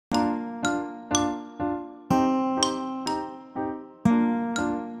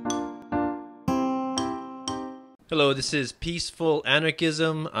Hello, this is Peaceful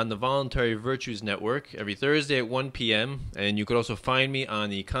Anarchism on the Voluntary Virtues Network every Thursday at 1 p.m. And you could also find me on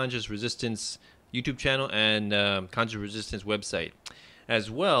the Conscious Resistance YouTube channel and Conscious Resistance website,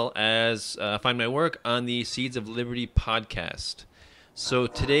 as well as find my work on the Seeds of Liberty podcast. So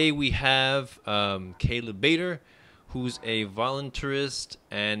today we have Caleb Bader, who's a voluntarist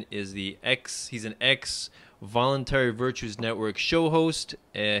and is he's an ex-Voluntary Virtues Network show host.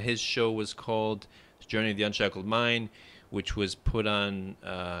 His show was called Journey of the Unshackled Mind, which was put on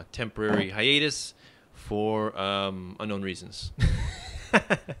temporary hiatus for unknown reasons.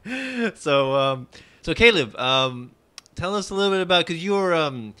 So Caleb, tell us a little bit about, because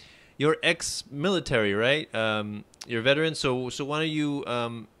you're ex-military, right? You're a veteran. So why don't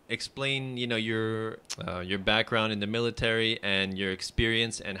you explain, your background in the military and your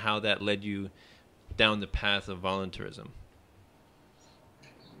experience and how that led you down the path of voluntarism.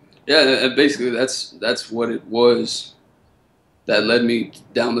 Yeah, basically that's what it was that led me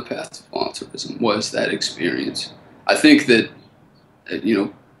down the path of voluntarism, was that experience. I think that,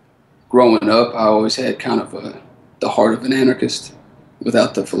 growing up, I always had kind of the heart of an anarchist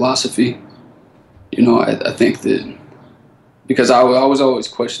without the philosophy. I think that because I was always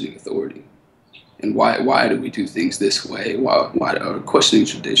questioning authority and why do we do things this way? Why questioning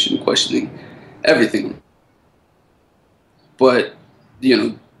tradition, questioning everything. But,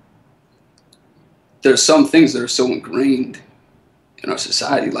 there's some things that are so ingrained in our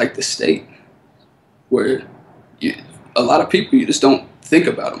society, like the state, where a lot of people, you just don't think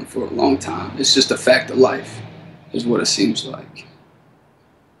about them for a long time. It's just a fact of life, is what it seems like.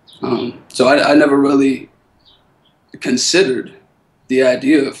 So I never really considered the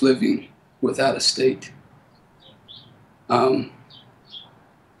idea of living without a state. I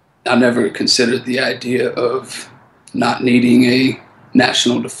never considered the idea of not needing a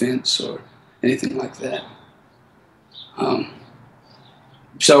national defense or anything like that.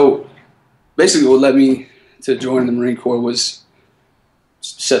 So basically what led me to join the Marine Corps was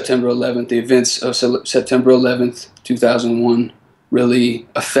September 11th. The events of September 11th, 2001 really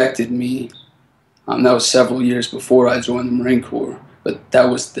affected me. That was several years before I joined the Marine Corps, but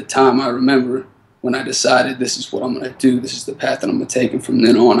that was the time I remember when I decided this is what I'm going to do. This is the path that I'm going to take. And from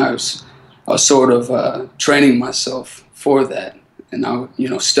then on, I was sort of training myself for that. And I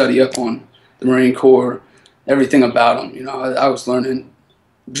would, study up on the Marine Corps, everything about them. I was learning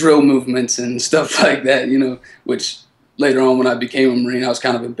drill movements and stuff like that, which later on when I became a Marine, I was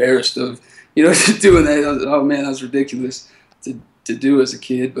kind of embarrassed of, doing that. Oh man, that was ridiculous to do as a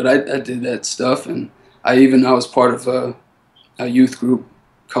kid. But I did that stuff. And I was part of a youth group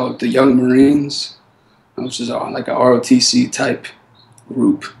called the Young Marines, which is like a ROTC type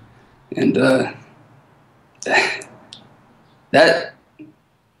group. And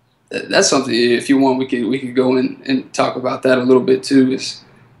that's something, if you want, we could go in and talk about that a little bit too. Is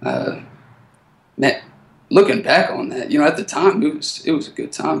man, looking back on that, at the time it was a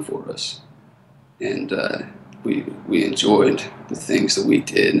good time for us, and we enjoyed the things that we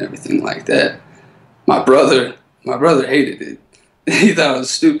did and everything like that. My brother hated it. He thought it was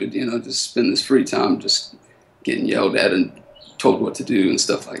stupid, to spend this free time just getting yelled at and told what to do and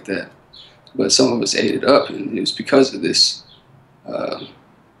stuff like that. But some of us ate it up, and it was because of this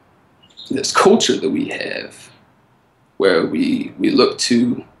culture that we have, where we look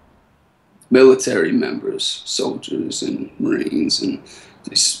to military members, soldiers and Marines, and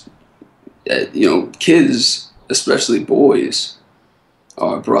these, kids, especially boys,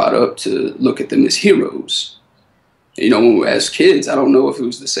 are brought up to look at them as heroes. When we were as kids, I don't know if it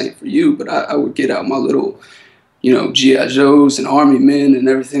was the same for you, but I would get out my little, G.I. Joes and Army men and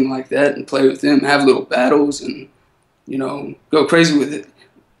everything like that and play with them, have little battles and, go crazy with it.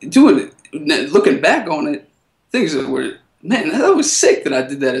 Doing it, looking back on it, things that were, man, that was sick that I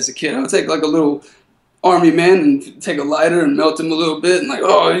did that as a kid. I would take like a little Army man and take a lighter and melt him a little bit and like,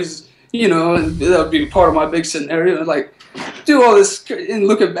 oh, he's, that would be part of my big scenario. And like, do all this, and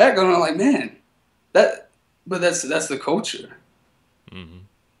looking back on it, I'm like, man, that's the culture. Mm-hmm.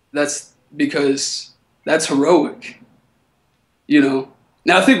 That's because that's heroic, Now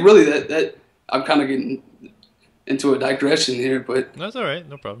I think really that I'm kind of getting into a digression here, but that's all right,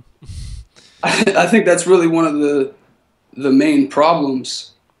 no problem. I think that's really one of the main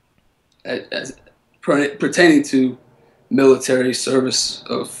problems as pertaining to military service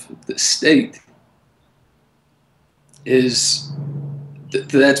of the state is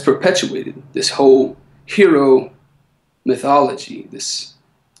that's perpetuated, this whole hero mythology. This,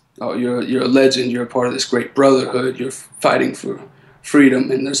 oh, you're a legend, you're a part of this great brotherhood, you're fighting for freedom,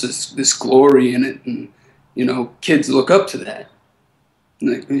 and there's this glory in it, and kids look up to that.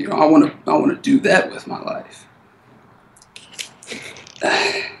 And I want to do that with my life.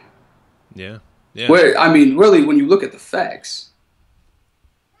 Yeah. Yeah. Where, I mean, really, when you look at the facts,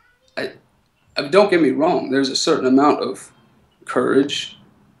 I don't get me wrong. There's a certain amount of courage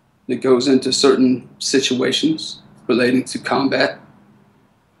that goes into certain situations relating to combat,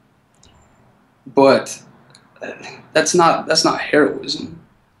 but that's not heroism.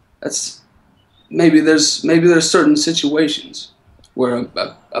 That's maybe there's certain situations where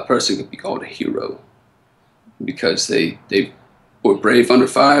a person could be called a hero because they were brave under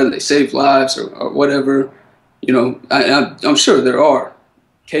fire, they saved lives or whatever. You know, I'm sure there are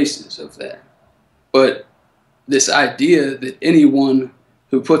cases of that. But this idea that anyone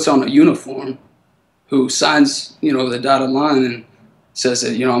who puts on a uniform, who signs, you know, the dotted line and says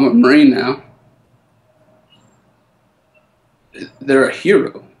that, you know, I'm a Marine now, they're a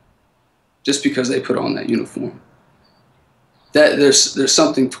hero just because they put on that uniform. That there's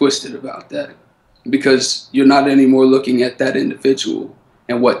something twisted about that, because you're not anymore looking at that individual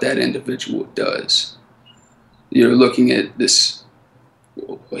and what that individual does. You're looking at this.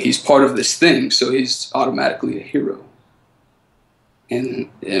 He's part of this thing, so he's automatically a hero. And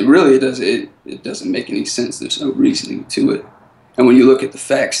really, it doesn't make any sense. There's no reasoning to it. And when you look at the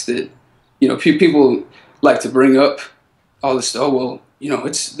facts that, you know, people like to bring up all this, oh, well, you know,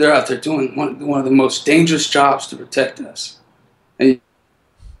 they're out there doing one of the most dangerous jobs to protect us. And,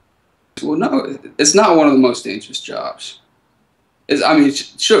 well, no, it's not one of the most dangerous jobs. I mean,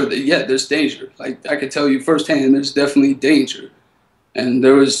 sure, yeah, there's danger. Like, I could tell you firsthand, there's definitely danger. And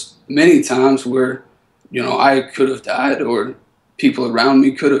there was many times where, you know, I could have died, or people around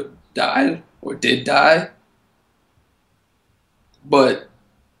me could have died or did die. But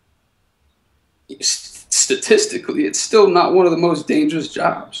statistically, it's still not one of the most dangerous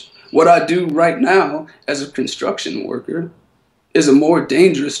jobs. What I do right now as a construction worker is a more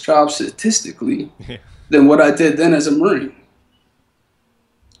dangerous job statistically than what I did then as a Marine.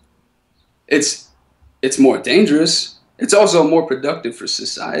 It's more dangerous. It's also more productive for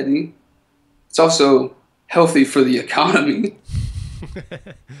society. It's also healthy for the economy.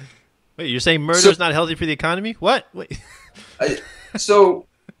 Wait, you're saying murder's not healthy for the economy? What? Wait.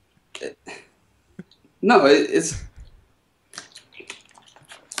 No, it's...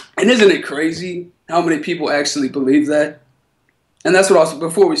 And isn't it crazy how many people actually believe that? And that's what I was,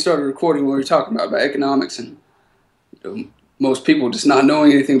 before we started recording, we were talking about economics and, you know, most people just not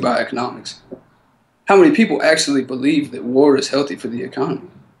knowing anything about economics. How many people actually believe that war is healthy for the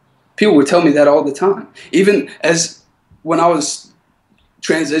economy? People would tell me that all the time. Even as when I was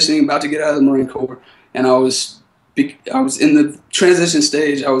transitioning, about to get out of the Marine Corps, and I was in the transition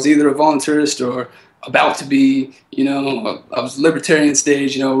stage. I was either a voluntarist or about to be, you know, I was libertarian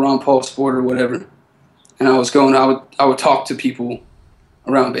stage, you know, Ron Paul supporter or whatever. And I would talk to people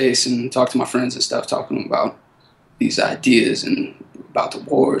around base and talk to my friends and stuff, talking about these ideas and about the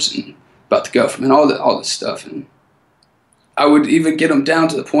wars and about the government, all this stuff. And I would even get them down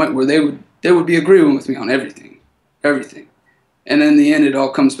to the point where they would be agreeing with me on everything. And in the end, it all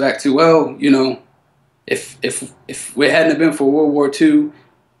comes back to, well, you know, if we hadn't been for World War II,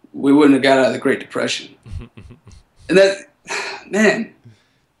 we wouldn't have got out of the Great Depression. And that, man,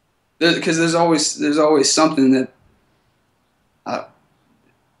 because there's always something that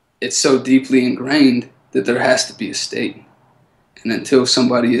it's so deeply ingrained that there has to be a state. And until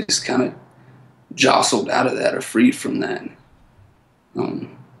somebody is kind of jostled out of that or freed from that,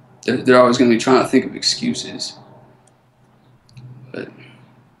 they're always going to be trying to think of excuses. But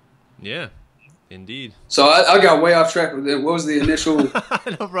yeah, indeed. So I got way off track with it. What was the initial?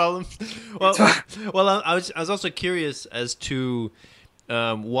 No problem. Well, I was also curious as to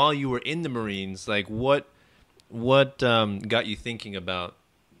while you were in the Marines, like what got you thinking about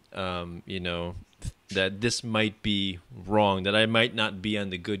you know, that this might be wrong, that I might not be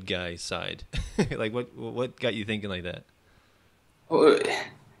on the good guy side. Like what got you thinking like that? Well, it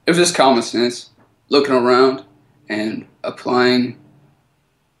was just common sense, looking around and applying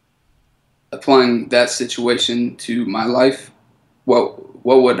that situation to my life. What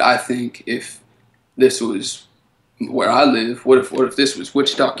would I think if this was where I live? What if this was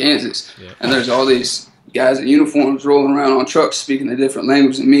Wichita, Kansas? Yeah. And there's all these guys in uniforms rolling around on trucks speaking a different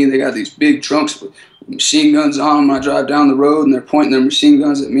language than me. They got these big trunks with machine guns on them. I drive down the road and they're pointing their machine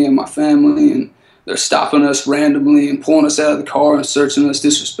guns at me and my family, and they're stopping us randomly and pulling us out of the car and searching us,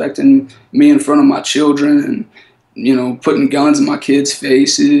 disrespecting me in front of my children, and, you know, putting guns in my kids'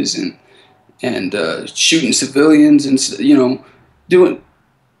 faces and shooting civilians and, you know, doing.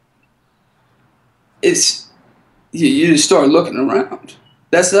 It's you just start looking around.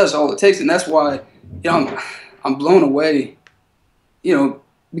 That's all it takes, and that's why, you know, I'm blown away, you know,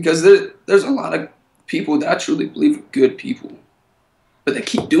 because there's a lot of people that I truly believe are good people, but they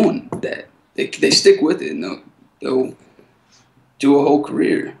keep doing that. They stick with it, and they'll do a whole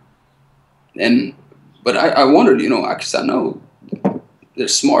career. But I wondered, because I know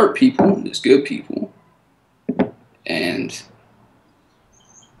there's smart people, there's good people, and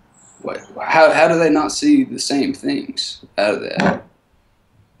how do they not see the same things out of that?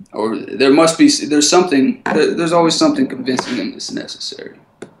 Or there's always something convincing them that's necessary,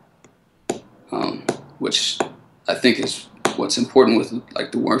 which I think is what's important with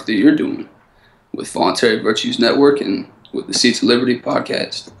like the work that you're doing with Voluntary Virtues Network and with the Seats of Liberty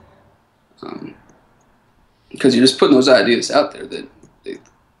podcast, because you're just putting those ideas out there that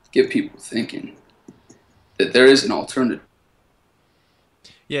get people thinking that there is an alternative.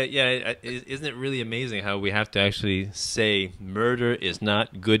 Yeah. Isn't it really amazing how we have to actually say murder is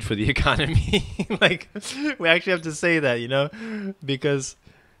not good for the economy? Like, we actually have to say that, because,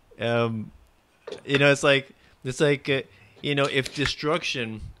 it's like, if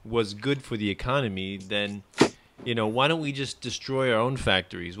destruction was good for the economy, then, why don't we just destroy our own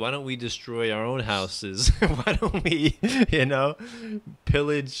factories? Why don't we destroy our own houses? Why don't we,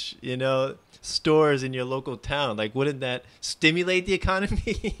 pillage, stores in your local town? Like, wouldn't that stimulate the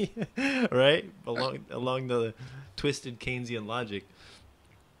economy? Right? Along the twisted Keynesian logic.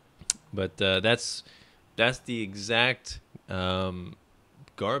 But that's the exact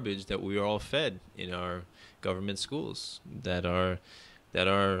garbage that we are all fed in our government schools that are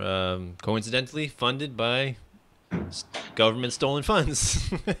coincidentally funded by government stolen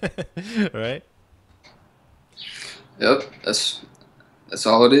funds. Right? Yep, that's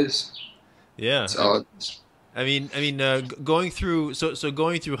all it is. Yeah. That's all it is. I mean, going through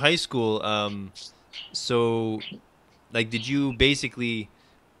going through high school, so like, did you basically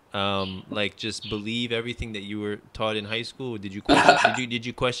like just believe everything that you were taught in high school? Or did you question, did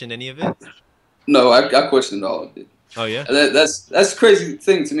you question any of it? No, I questioned all of it. Oh yeah. That's a crazy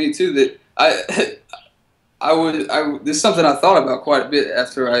thing to me too, that this is something I thought about quite a bit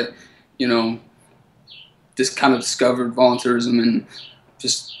after I, just kind of discovered voluntarism and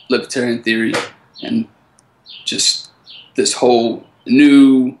just libertarian theory and just this whole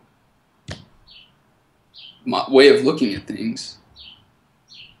new way of looking at things.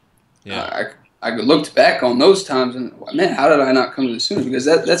 Yeah. I looked back on those times and, man, how did I not come to this sooner? Because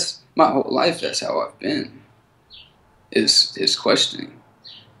that's my whole life. That's how I've been, is questioning.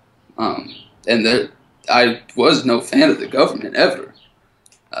 And I was no fan of the government ever.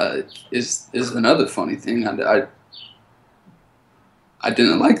 Is another funny thing. I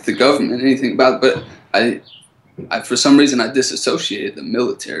didn't like the government, anything about it, but I for some reason I disassociated the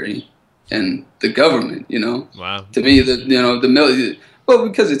military and the government. Wow. To me, the military. Well,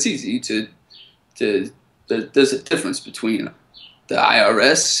 because it's easy there's a difference between the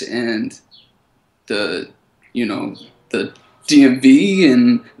IRS and the DMV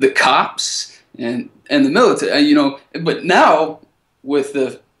and the cops and the military, but now with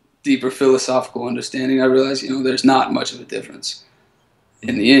the deeper philosophical understanding, I realize, there's not much of a difference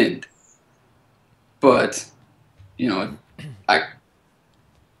in the end. But,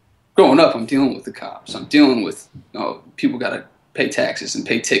 growing up, I'm dealing with the cops. I'm dealing with, people got to pay taxes and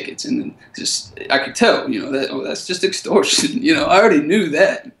pay tickets, and just I could tell, that's just extortion. I already knew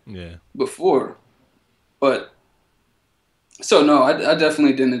that before, but so no, I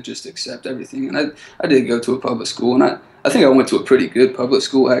definitely didn't just accept everything, and I did go to a public school, and I think I went to a pretty good public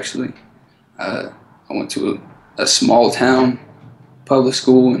school actually. I went to a small town public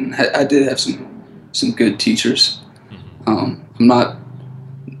school, and I did have some good teachers. I'm not,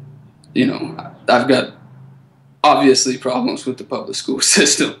 I've got obviously problems with the public school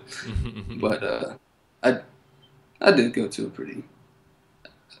system, but I did go to a pretty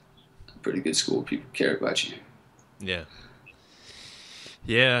good school. People care about you. Yeah.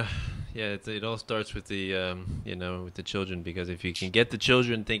 It all starts with the with the children, because if you can get the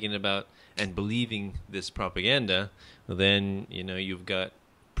children thinking about and believing this propaganda, then you've got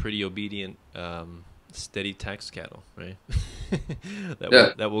pretty obedient, steady tax cattle, right?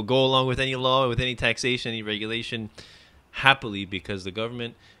 that will go along with any law, with any taxation, any regulation, happily, because the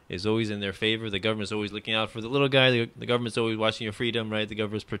government is always in their favor. The government's always looking out for the little guy. The government's always watching your freedom, right? The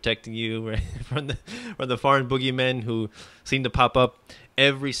government's protecting you, right, from the foreign boogeymen who seem to pop up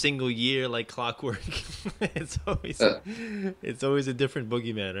every single year like clockwork. It's always a different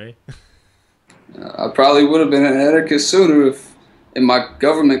boogeyman, right? I probably would have been an anarchist sooner if in my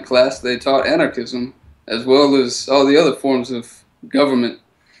government class they taught anarchism as well as all the other forms of government.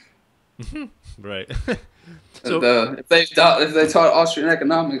 Right. So, if they taught Austrian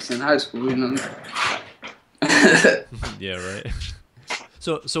economics in high school, Yeah, right.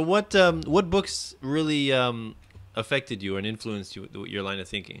 So what books really affected you and influenced your line of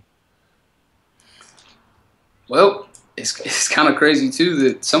thinking? Well, it's kind of crazy too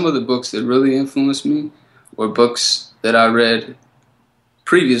that some of the books that really influenced me were books that I read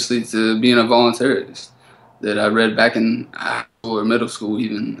previously to being a voluntarist, that I read back in high school or middle school,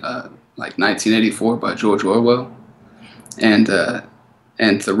 even like 1984 by George Orwell, and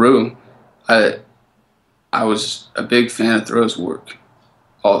Thoreau. I was a big fan of Thoreau's work,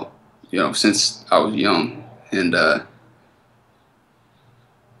 since I was young, and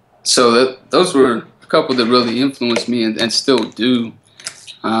so those were a couple that really influenced me and still do.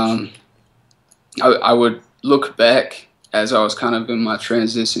 I would look back as I was kind of in my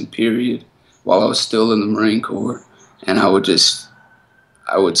transition period while I was still in the Marine Corps, and I would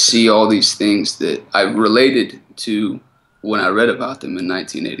see all these things that I related to when I read about them in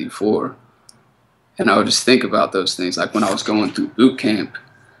 1984. And I would just think about those things. Like when I was going through boot camp,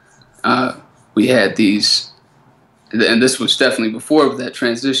 we had these, and this was definitely before that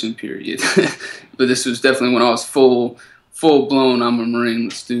transition period, but this was definitely when I was full blown, I'm a Marine,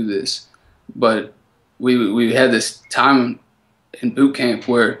 let's do this. But we had this time in boot camp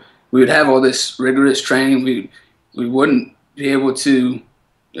where we would have all this rigorous training. We wouldn't be able to,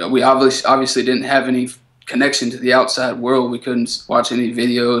 we obviously didn't have any connection to the outside world. We couldn't watch any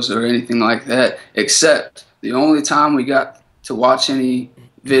videos or anything like that, except the only time we got to watch any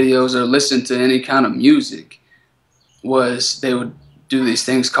videos or listen to any kind of music was they would do these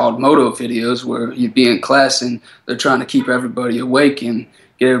things called moto videos where you'd be in class and they're trying to keep everybody awake and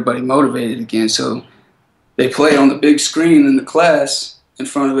get everybody motivated again. So they play on the big screen in the class in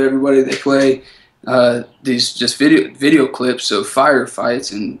front of everybody. They play these just video clips of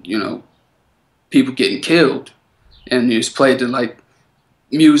firefights and, people getting killed, and you just play to like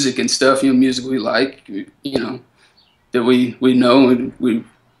music and stuff, music we like, that we know, and we're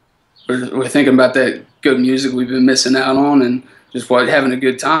thinking about that good music we've been missing out on, and just having a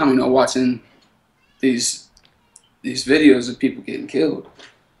good time, watching these videos of people getting killed.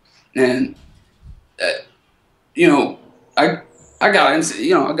 And I got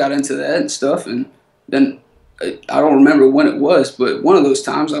into that and stuff, and then I don't remember when it was, but one of those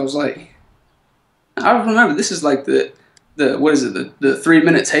times I was like, I don't remember. This is like the 3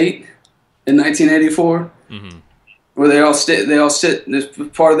 minutes hate in 1984, where they all sit. This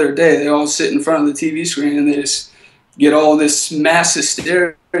part of their day. They all sit in front of the TV screen and they just get all this mass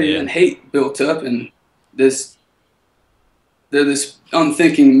hysteria and hate built up, and they're this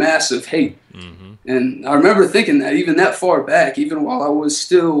unthinking mass of hate. And I remember thinking that even that far back, even while I was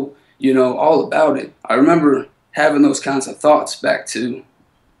still, all about it, I remember having those kinds of thoughts back to,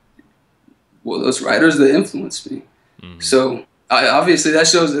 those writers that influenced me. So obviously that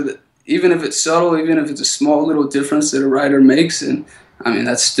shows that even if it's subtle, even if it's a small little difference that a writer makes, and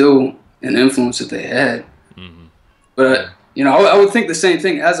that's still an influence that they had. But I would think the same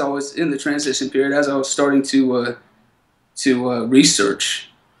thing as I was in the transition period, as I was starting to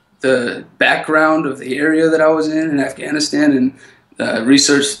research the background of the area that I was in Afghanistan, and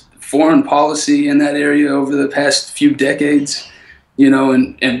research foreign policy in that area over the past few decades.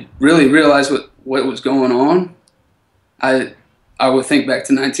 And really realize what was going on. I would think back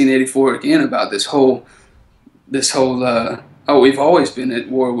to 1984 again about this whole we've always been at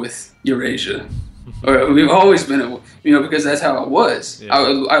war with Eurasia, or we've always been at war, because that's how it was. Yeah.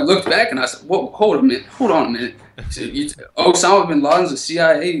 I looked back and I said, whoa, hold on a minute. So Osama bin Laden's a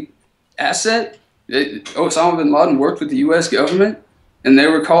CIA asset? Osama bin Laden worked with the U.S. government, and they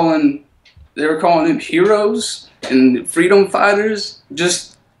were calling him heroes and freedom fighters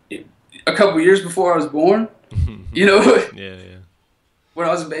just a couple years before I was born. Yeah. When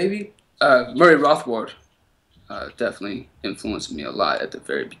I was a baby. Murray Rothbard definitely influenced me a lot at the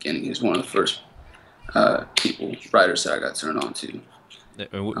very beginning. He was one of the first writers that I got turned on to.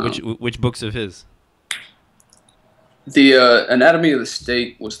 Which books of his? The Anatomy of the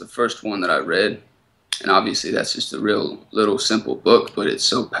State was the first one that I read. And obviously that's just a real little simple book, but it's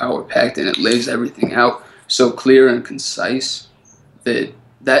so power-packed and it lays everything out so clear and concise that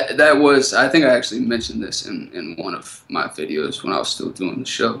was, I think I actually mentioned this in one of my videos when I was still doing the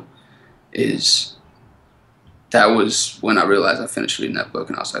show, that was when I realized I finished reading that book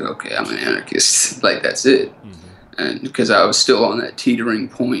and I was like, okay, I'm an anarchist. Like, that's it. And because I was still on that teetering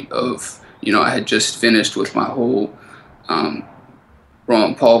point of, I had just finished with my whole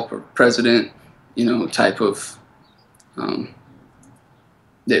Ron Paul president, type of,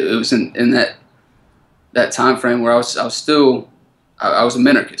 it was in that time frame where I was still, I was a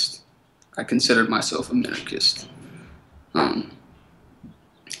minarchist. I considered myself a minarchist,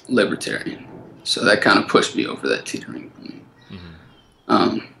 libertarian. So that kind of pushed me over that teetering point.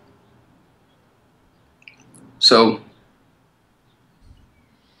 So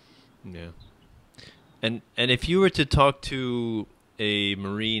Yeah. And if you were to talk to a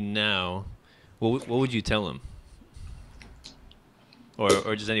Marine now, what would you tell him?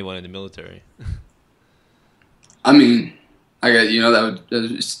 Or just anyone in the military? I mean, I got that would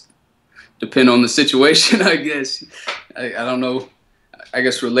just depend on the situation, I guess. I don't know. I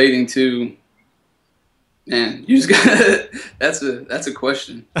guess relating to, man, you just got that's a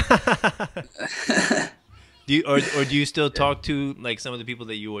question. Do you still talk to like some of the people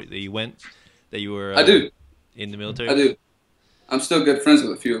that you were I do. in the military? I do. I'm still good friends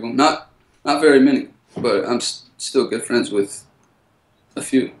with a few of them. Not very many, but I'm still good friends with a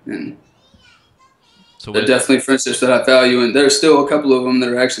few, and so they're definitely friendships that I value. And there's still a couple of them that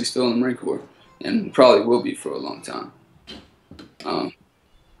are actually still in the Marine Corps, and probably will be for a long time.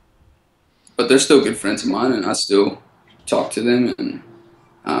 But they're still good friends of mine, and I still talk to them. And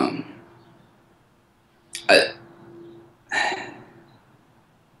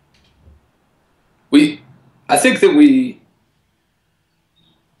I think that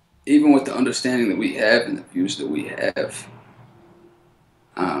even with the understanding that we have and the views that we have,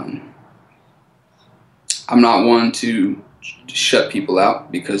 I'm not one to shut people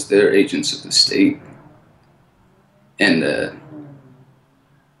out because they're agents of the state, and I'm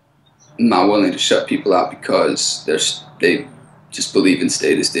not willing to shut people out because they just believe in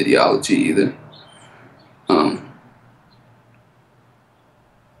statist ideology either.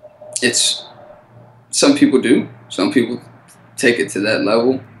 It's some people do. Some people take it to that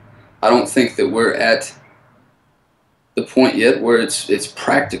level. I don't think that we're at the point yet where it's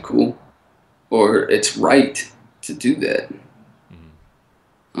practical or it's right to do that.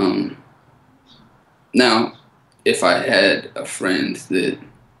 Now, if I had a friend that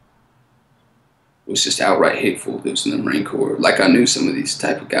was just outright hateful, that was in the Marine Corps, like I knew some of these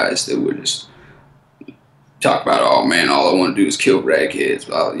type of guys that would just talk about, oh man, all I want to do is kill ragheads,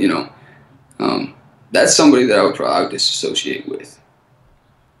 that's somebody that I would probably disassociate with.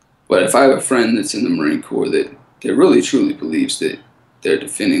 But if I have a friend that's in the Marine Corps that really truly believes that they're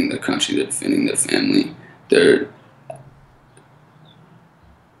defending their country, they're defending their family, they're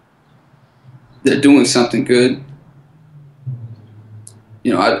doing something good,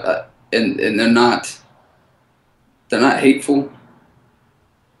 and they're not hateful,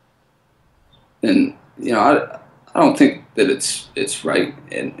 then I don't think that it's right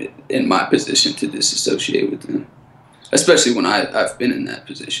in my position to disassociate with them, especially when I've been in that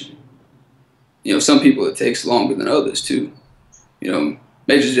position. Some people it takes longer than others too.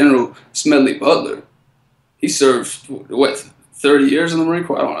 Major General Smedley Butler, he served 30 years in the Marine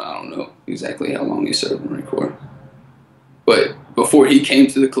Corps. I don't know exactly how long he served in the Marine Corps, but before he came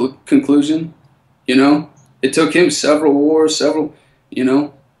to the conclusion, it took him several wars, and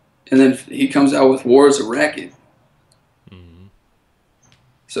then he comes out with War as a Racket.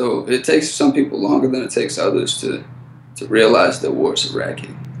 So it takes some people longer than it takes others to realize that war is a racket.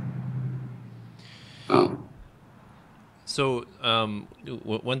 So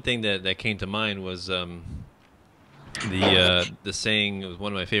one thing that came to mind was the saying. It was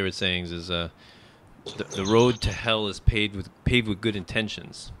one of my favorite sayings. Is the road to hell is paved with good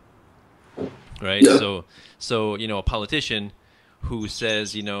intentions, right? Yeah. So a politician who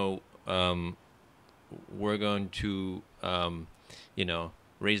says we're going to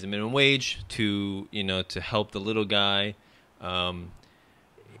raise the minimum wage to help the little guy. I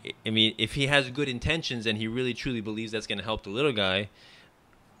mean, if he has good intentions and he really truly believes that's going to help the little guy,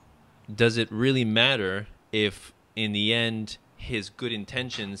 does it really matter if in the end his good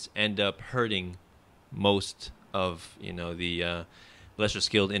intentions end up hurting most of the lesser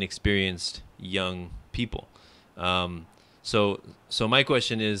skilled, inexperienced young people? So my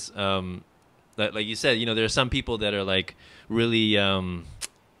question is, like you said, there are some people that are like really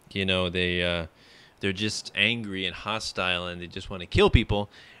they're just angry and hostile and they just want to kill people,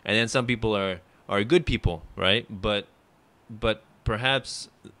 and then some people are good people, right? But perhaps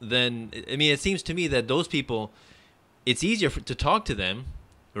then, I mean, it seems to me that those people, it's easier to talk to them,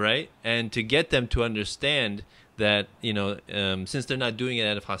 right? And to get them to understand that since they're not doing it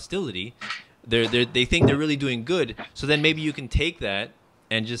out of hostility, they think they're really doing good. So then maybe you can take that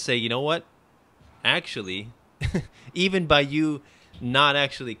and just say, you know what, actually, even by you not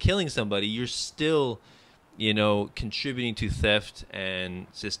actually killing somebody, you're still, contributing to theft and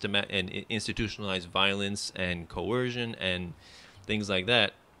institutionalized violence and coercion and things like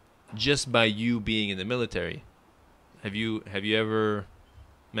that, just by you being in the military. Have you ever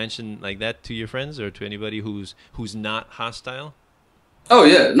mentioned like that to your friends or to anybody who's not hostile? Oh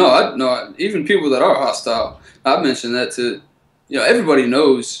yeah, no, even people that are hostile, I've mentioned that to, everybody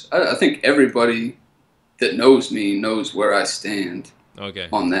knows. I think everybody that knows me knows where I stand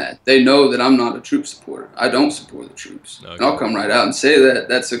on that. They know that I'm not a troop supporter. I don't support the troops. And I'll come right out and say that.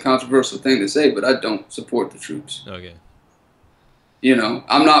 That's a controversial thing to say, but I don't support the troops. You know,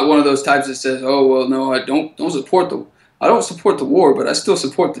 I'm not one of those types that says, "Oh, well, no, I don't support the war, but I still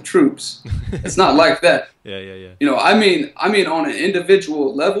support the troops." It's not like that. You know, I mean, on an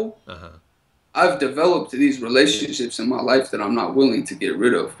individual level, I've developed these relationships in my life that I'm not willing to get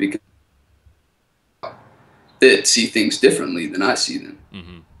rid of because that see things differently than I see them.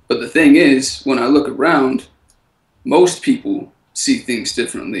 But the thing is, when I look around, most people see things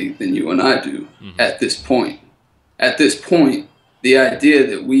differently than you and I do at this point. At this point, the idea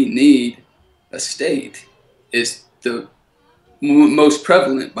that we need a state is the most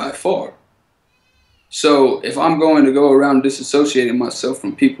prevalent by far. So if I'm going to go around disassociating myself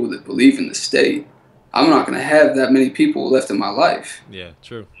from people that believe in the state, I'm not going to have that many people left in my life. Yeah,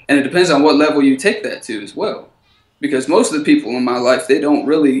 true. And it depends on what level you take that to as well. Because most of the people in my life, they don't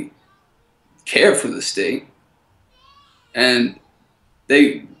really care for the state. And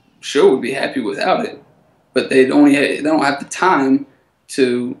they sure would be happy without it. But they don't have the time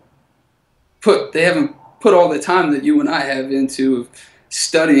to they haven't put all the time that you and I have into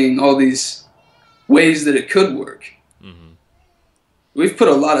studying all these ways that it could work. We've put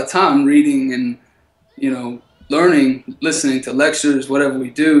a lot of time reading and, you know, learning, listening to lectures, whatever we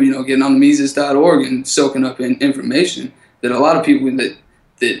do, you know, getting on Mises.org and soaking up in information that a lot of people that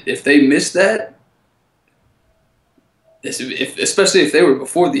if they miss that, especially if they were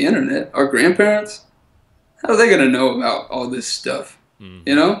before the internet, our grandparents, how are they going to know about all this stuff?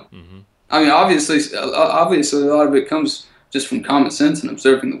 You know? I mean, obviously a lot of it comes just from common sense and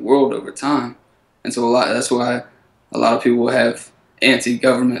observing the world over time. And so that's why a lot of people have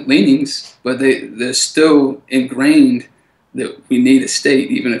anti-government leanings, but they're still ingrained that we need a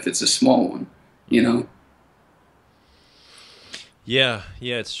state, even if it's a small one, you know? Yeah,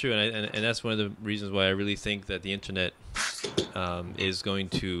 it's true. And that's one of the reasons why I really think that the internet is going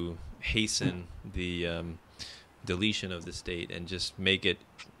to hasten the deletion of the state and just make it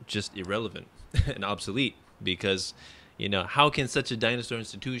just irrelevant and obsolete. Because, you know, how can such a dinosaur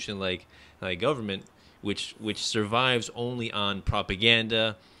institution like government, which survives only on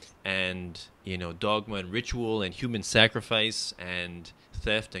propaganda and, you know, dogma and ritual and human sacrifice and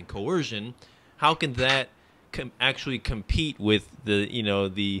theft and coercion, how can that actually compete with the, you know,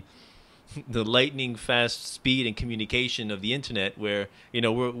 the lightning fast speed and communication of the internet, where, you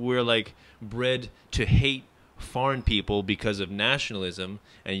know, we're like bred to hate foreign people because of nationalism,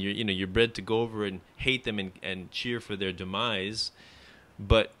 and you're bred to go over and hate them and cheer for their demise,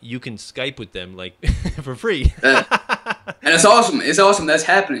 but you can Skype with them like for free. And it's awesome. It's awesome that's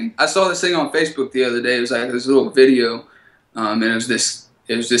happening. I saw this thing on Facebook the other day. It was like this little video, and it was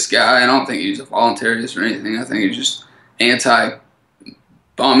this guy, and I don't think he was a voluntarist or anything. I think he was just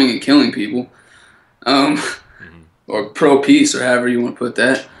anti-bombing and killing people, or pro-peace, or however you want to put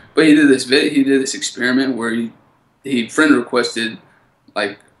that. But he did this experiment where he friend requested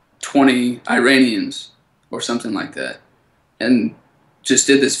like 20 Iranians or something like that, and just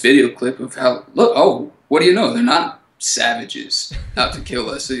did this video clip of how, look, oh, what do you know? They're not savages out to kill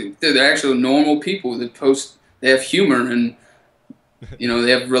us. They're actual normal people that they have humor, and, you know,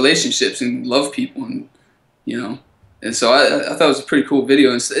 they have relationships and love people, and, you know. And so I thought it was a pretty cool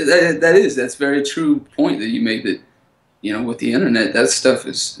video. And that's a very true point that you made, that, you know, with the internet, that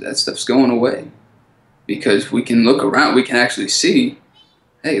stuff's going away, because we can look around, we can actually see,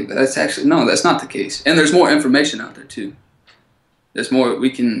 hey, that's not the case. And there's more information out there too. There's more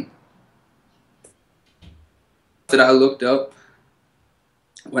that I looked up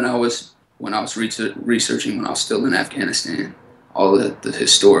when I was researching when I was still in Afghanistan, all the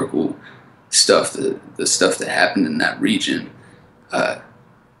historical stuff, the stuff that happened in that region. How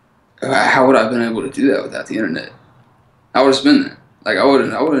would I have been able to do that without the internet? I would have been there. Like, I would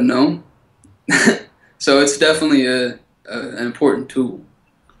have known. So it's definitely an important tool.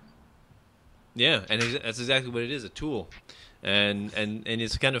 Yeah, and that's exactly what it is, a tool. And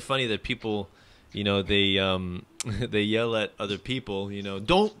it's kind of funny that people, you know, they yell at other people, you know,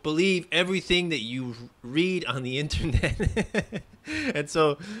 don't believe everything that you read on the internet. and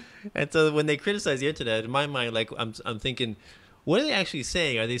so when they criticize the internet, in my mind, like, I'm thinking, what are they actually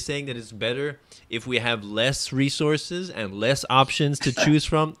saying? Are they saying that it's better if we have less resources and less options to choose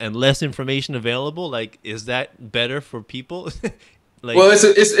from and less information available? Like, is that better for people? Like, well,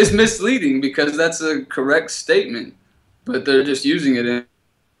 it's misleading, because that's a correct statement, but they're just using it in.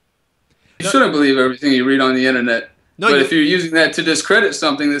 You shouldn't believe everything you read on the internet. No, but if you're using that to discredit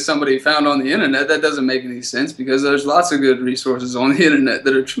something that somebody found on the internet, that doesn't make any sense, because there's lots of good resources on the internet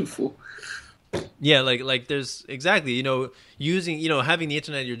that are truthful. Yeah, like there's exactly, using, having the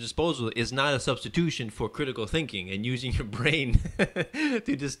internet at your disposal is not a substitution for critical thinking and using your brain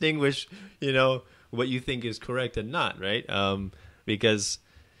to distinguish, what you think is correct and not, right? Because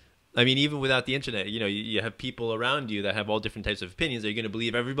I mean, even without the internet, you have people around you that have all different types of opinions. Are you going to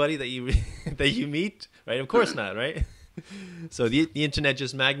believe everybody that you that you meet, right? Of course not, right? So the internet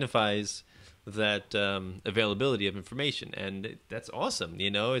just magnifies that availability of information, and that's awesome.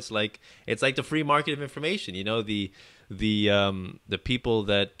 It's like the free market of information. The people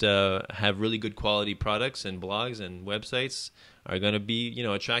that have really good quality products and blogs and websites are going to be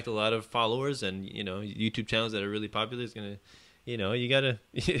attract a lot of followers, and YouTube channels that are really popular is going to you gotta.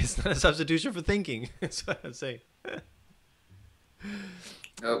 It's not a substitution for thinking. That's what I'm saying.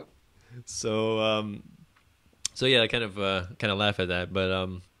 Oh. So yeah, I kind of laugh at that, but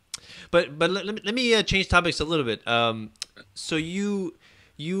let me change topics a little bit. So you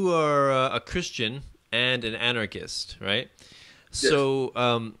are a Christian and an anarchist, right? Yes. So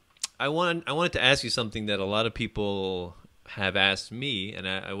I wanted to ask you something that a lot of people have asked me, and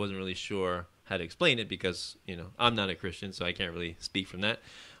I wasn't really sure how to explain it because I'm not a Christian, so I can't really speak from that.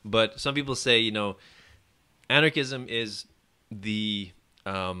 But some people say anarchism is the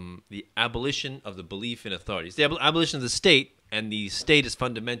abolition of the belief in authority. It's the abolition of the state, and the state is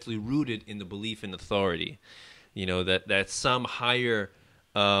fundamentally rooted in the belief in authority. That some higher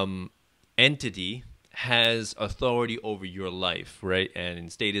entity has authority over your life, right? And in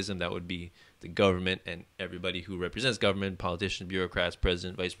statism, that would be the government and everybody who represents government, politicians, bureaucrats,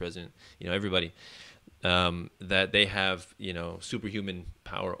 president, vice president, everybody, that they have, superhuman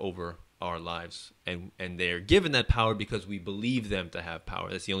power over our lives. And they're given that power because we believe them to have power.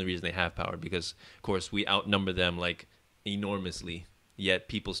 That's the only reason they have power, because, of course, we outnumber them like enormously, yet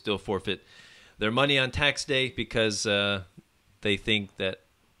people still forfeit their money on tax day because they think that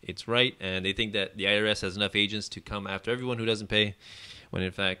it's right, and they think that the IRS has enough agents to come after everyone who doesn't pay, when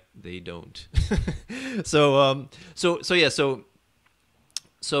in fact they don't. So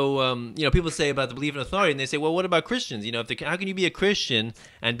people say about the belief in authority, and they say, well, what about Christians? How can you be a Christian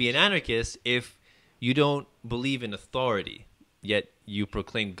and be an anarchist if you don't believe in authority, yet you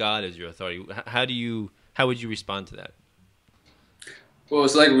proclaim God as your authority? How would you respond to that? Well,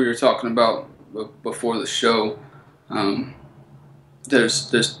 it's like we were talking about before the show. There's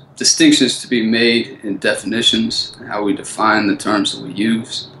distinctions to be made in definitions and how we define the terms that we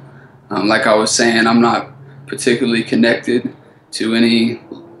use. Like I was saying, I'm not particularly connected to any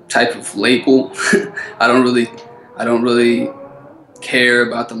type of label. I don't really care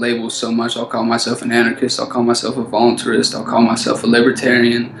about the labels so much. I'll call myself an anarchist. I'll call myself a voluntarist. I'll call myself a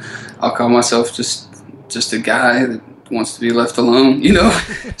libertarian. I'll call myself just a guy that wants to be left alone.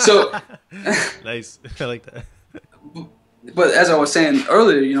 So nice. I like that. But as I was saying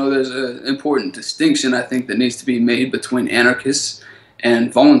earlier, there's an important distinction I think that needs to be made between anarchists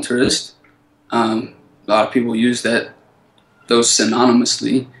and voluntarists. A lot of people use those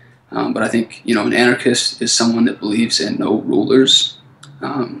synonymously, but I think an anarchist is someone that believes in no rulers,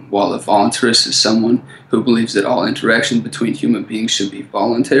 while a voluntarist is someone who believes that all interaction between human beings should be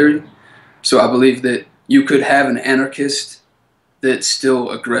voluntary. So I believe that you could have an anarchist that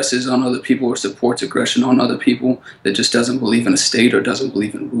still aggresses on other people or supports aggression on other people, that just doesn't believe in a state or doesn't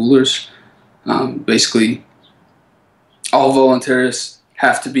believe in rulers. Basically, all voluntarists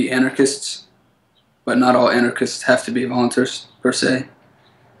have to be anarchists, but not all anarchists have to be voluntarists per se.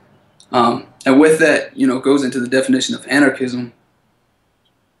 And with that, goes into the definition of anarchism.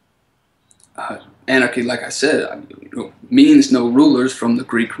 Anarchy, like I said, means no rulers from the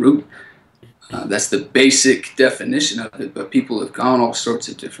Greek root. That's the basic definition of it, but people have gone all sorts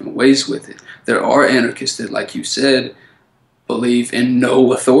of different ways with it. There are anarchists that, like you said, believe in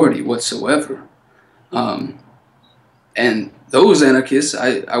no authority whatsoever. And those anarchists,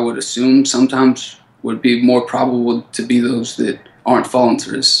 I would assume, sometimes would be more probable to be those that aren't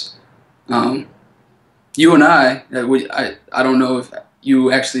voluntarists. You and I don't know if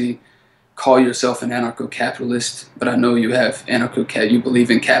you actually call yourself an anarcho-capitalist, but I know you have you believe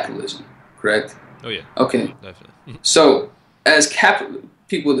in capitalism. Correct? Oh, yeah. Okay. Definitely. So, as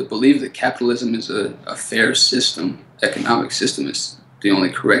people that believe that capitalism is a fair system, economic system is the only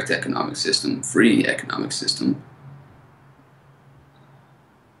correct economic system, free economic system.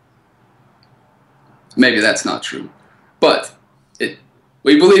 Maybe that's not true. But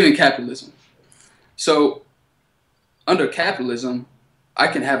we believe in capitalism. So, under capitalism, I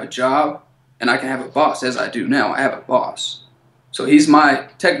can have a job and I can have a boss, as I do now. I have a boss. So he's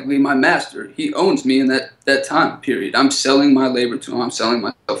technically my master. He owns me in that time period. I'm selling my labor to him. I'm selling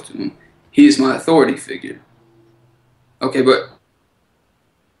myself to him. He's my authority figure. Okay, but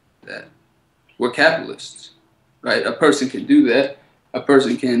we're capitalists, right? A person can do that. A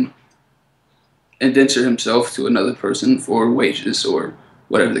person can indenture himself to another person for wages or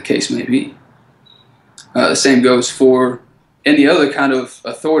whatever the case may be. The same goes for any other kind of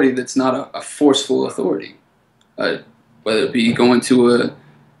authority that's not a forceful authority, whether it be going to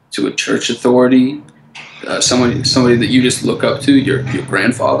a church authority, somebody that you just look up to, your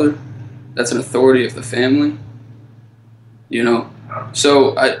grandfather. That's an authority of the family, you know.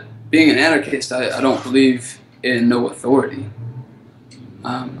 So being an anarchist, I don't believe in no authority.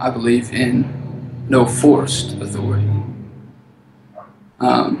 I believe in no forced authority.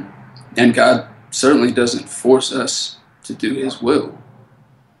 And God certainly doesn't force us to do His will.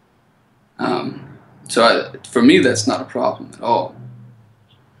 So for me, that's not a problem at all.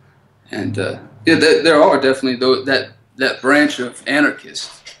 And yeah, there are definitely that branch of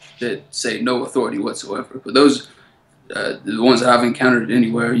anarchists that say no authority whatsoever. But those, the ones that I've encountered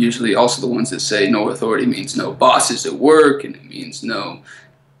anywhere, are usually also the ones that say no authority means no bosses at work, and it means no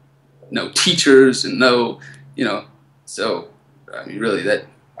teachers, and no, you know. So I mean, really, that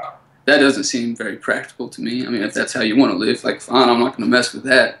doesn't seem very practical to me. I mean, if that's how you want to live, like, fine, I'm not going to mess with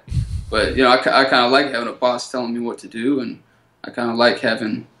that. But, you know, I kind of like having a boss telling me what to do, and I kind of like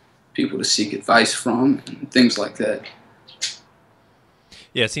having people to seek advice from and things like that.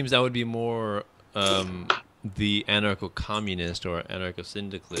 Yeah, it seems that would be more the anarcho-communist or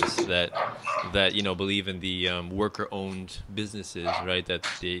anarcho-syndicalists that you know, believe in the worker-owned businesses, right? That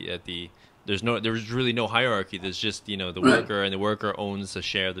there's really no hierarchy. There's just, you know, the worker, and the worker owns a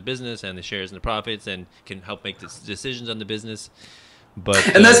share of the business and the shares in the profits and can help make decisions on the business. But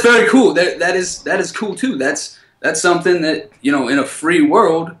and that's very cool. That is cool too. That's something that, you know, in a free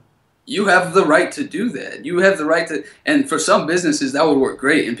world, you have the right to do that. You have the right to, and for some businesses that would work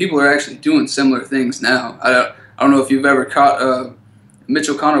great. And people are actually doing similar things now. I don't know if you've ever caught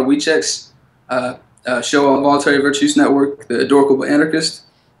Mitchell Connor Weichek's show on Voluntary Virtues Network, The Adorable Anarchist.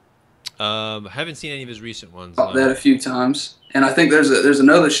 I haven't seen any of his recent ones. That a few times, and I think there's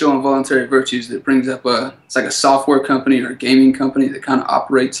another show on Voluntary Virtues that brings up it's like a software company or a gaming company that kind of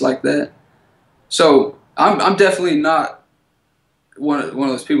operates like that. So I'm definitely not one of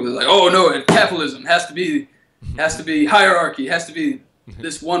those people that's like, oh no, capitalism has to be hierarchy, has to be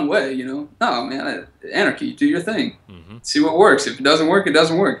this one way, you know. No, man, anarchy, do your thing. See what works. If it doesn't work, it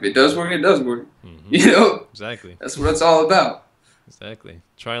doesn't work. If it does work, it does work. You know, exactly. That's what it's all about. Exactly.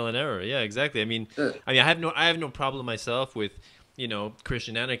 Trial and error. Yeah, exactly. I mean, I have no problem myself with, you know,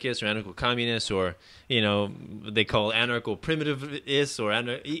 Christian anarchists or anarcho-communists, or, you know, they call anarcho-primitivists, or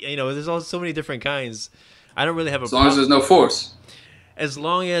you know, there's so many different kinds. I don't really have a problem. As long as there's no force. As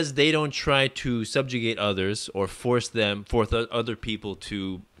long as they don't try to subjugate others or force other people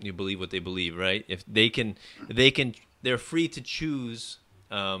to believe what they believe, right? If they're free to choose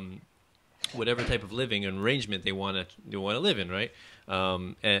whatever type of living and arrangement they want to live in, right?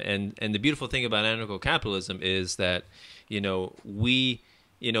 And the beautiful thing about anarcho-capitalism is that, you know,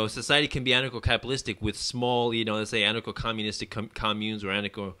 society can be anarcho-capitalistic with small, you know, let's say anarcho-communistic communes or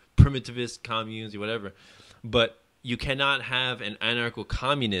anarcho-primitivist communes or whatever, but you cannot have an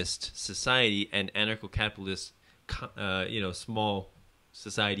anarcho-communist society and anarcho-capitalist, you know, small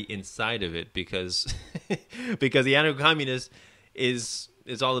society inside of it, because because the anarcho-communist is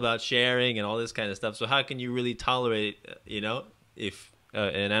all about sharing and all this kind of stuff. So how can you really tolerate, you know, if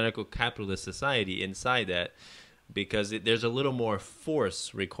an anarcho-capitalist society inside that? Because there's a little more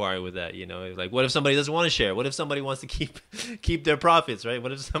force required with that, you know. Like, what if somebody doesn't want to share? What if somebody wants to keep their profits, right?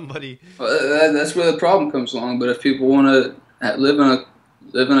 What if somebody? Well, that's where the problem comes along. But if people want to live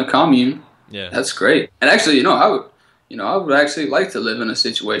in a commune, yeah, that's great. And actually, you know, I would actually like to live in a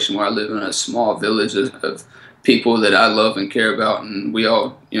situation where I live in a small village of people that I love and care about, and we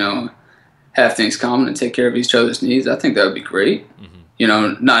all, you know, have things common and take care of each other's needs. I think that would be great. You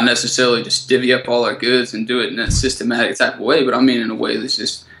know, not necessarily just divvy up all our goods and do it in a systematic type of way, but I mean in a way that's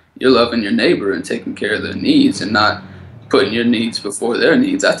just you're loving your neighbor and taking care of their needs and not putting your needs before their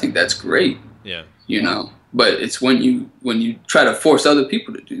needs. I think that's great. Yeah. You know, but it's when you try to force other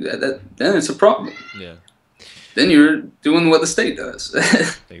people to do that then it's a problem. Yeah. Then you're doing what the state does.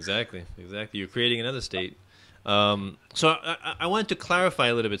 Exactly. You're creating another state. So I wanted to clarify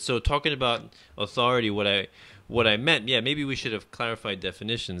a little bit. So talking about authority, what I meant, yeah, maybe we should have clarified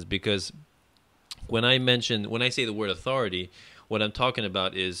definitions, because when I say the word authority, what I'm talking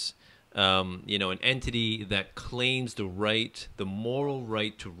about is, you know, an entity that claims the moral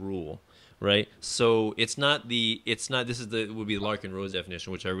right to rule, right? So this would be the Larkin Rose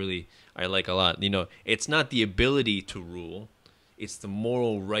definition, which I like a lot. You know, it's not the ability to rule, it's the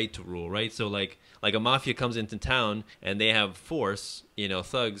moral right to rule, right? So like a mafia comes into town and they have force,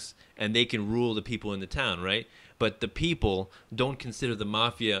 thugs, and they can rule the people in the town, right? But the people don't consider the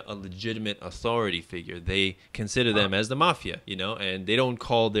mafia a legitimate authority figure. They consider them as the mafia, and they don't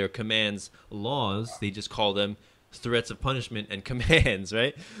call their commands laws. They just call them threats of punishment and commands,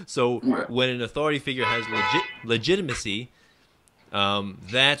 right? So when an authority figure has legitimacy,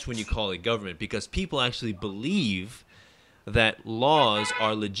 that's when you call it government, because people actually believe that laws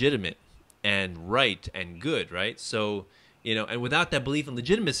are legitimate and right and good, right? So, and without that belief in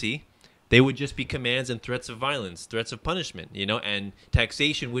legitimacy, they would just be commands and threats of violence, threats of punishment, and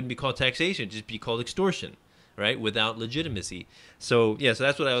taxation wouldn't be called taxation, it'd just be called extortion, right? Without legitimacy. So, yeah, so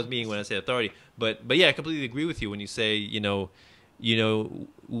that's what I was meaning when I say authority. But yeah, I completely agree with you when you say, you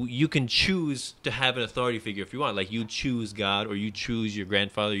can choose to have an authority figure if you want. Like you choose God, or you choose your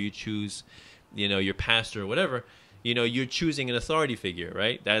grandfather, you choose, your pastor or whatever. You're choosing an authority figure,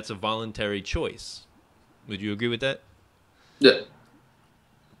 right? That's a voluntary choice. Would you agree with that? Yeah.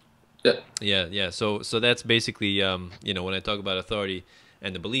 Yeah. Yeah. So that's basically, when I talk about authority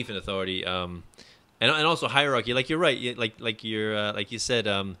and the belief in authority, and also hierarchy. Like you're right. Like you said,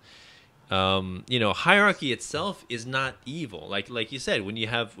 hierarchy itself is not evil. Like you said, when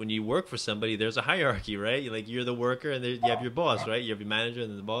you work for somebody, there's a hierarchy, right? Like you're the worker, and you have your boss, right? You have your manager, and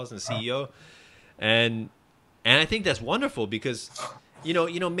then the boss, and the CEO, and I think that's wonderful because,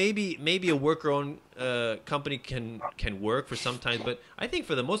 maybe a worker-owned company can work for some time, but I think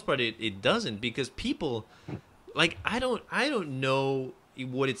for the most part it doesn't, because people, like I don't know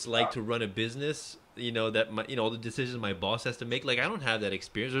what it's like to run a business. That all the decisions my boss has to make. Like I don't have that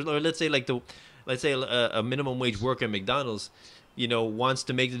experience. Or let's say a minimum wage worker at McDonald's, wants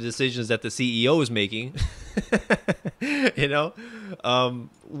to make the decisions that the CEO is making.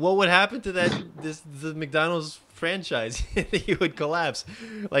 What would happen to the McDonald's franchise? He would collapse.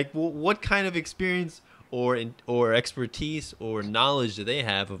 Like, what kind of experience or expertise or knowledge do they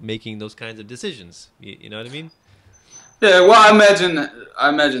have of making those kinds of decisions? You know what I mean? Yeah. Well, I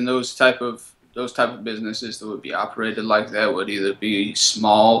imagine those type of businesses that would be operated like that would either be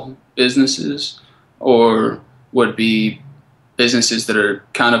small businesses or would be businesses that are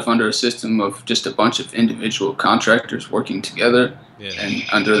kind of under a system of just a bunch of individual contractors working together and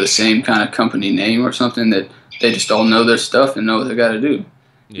under the same kind of company name or something, that they just all know their stuff and know what they got to do.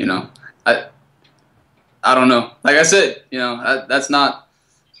 Yeah. I don't know. Like I said, that's not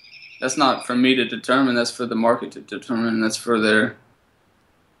for me to determine. That's for the market to determine. That's for their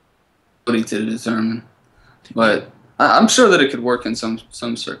ability to determine. But I'm sure that it could work in some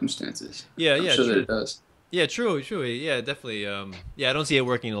circumstances. I'm sure that it does. Yeah, true. Yeah, definitely. I don't see it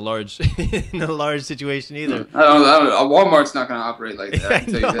working in a large situation either. Walmart's not going to operate like that. I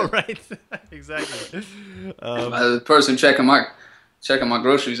can tell you that. Right? Exactly. The person checking my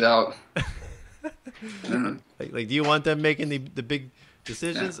groceries out. Like, do you want them making the big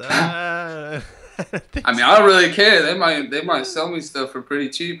decisions? I mean, I don't really care. They might sell me stuff for pretty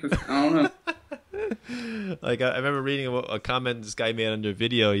cheap. I don't know. Like I remember reading a comment this guy made under a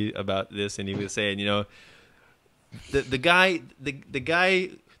video about this, and he was saying, the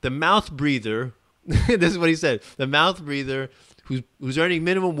mouth breather. This is what he said: the mouth breather who's earning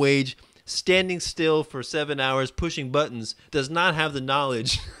minimum wage, standing still for 7 hours pushing buttons, does not have the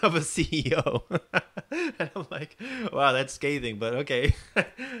knowledge of a CEO. And I'm like, wow, that's scathing, but okay,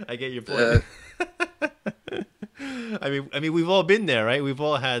 I get your point. I mean, we've all been there, right? We've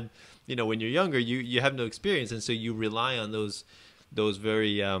all had, when you're younger, you have no experience, and so you rely on those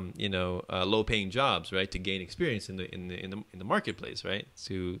very low-paying jobs, right, to gain experience in the marketplace, right,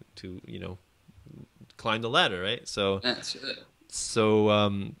 to climb the ladder, right? So those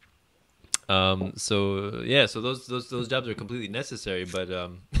jobs are completely necessary, but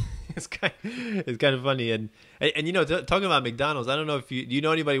it's kind of funny, and talking about McDonald's, I don't know if do you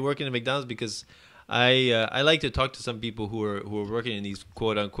know anybody working at McDonald's, because I like to talk to some people who are working in these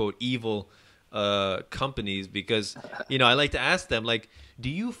quote unquote evil companies, because I like to ask them, like, do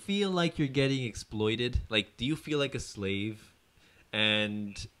you feel like you're getting exploited? Like, do you feel like a slave?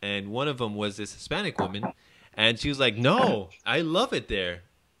 And one of them was this Hispanic woman, and she was like, no, I love it there,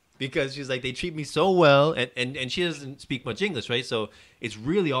 because she's like, they treat me so well, and she doesn't speak much English, right? So it's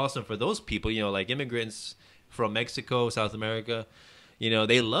really awesome for those people, like immigrants from Mexico, South America.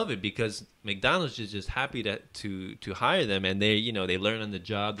 They love it because McDonald's is just happy to hire them, and they they learn on the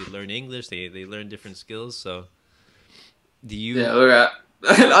job, they learn English, they learn different skills. So, do you? Yeah, look,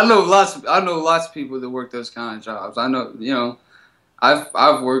 I know lots of people that work those kind of jobs. I know,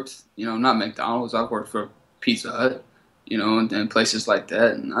 I've worked, not McDonald's. I've worked for Pizza Hut, and places like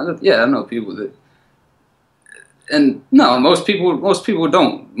that. And I know people that And no, most people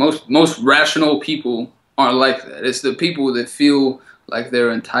don't. Most rational people aren't like that. It's the people that feel like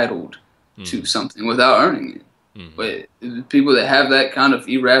they're entitled to something without earning it. But the people that have that kind of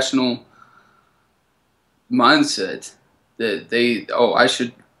irrational mindset that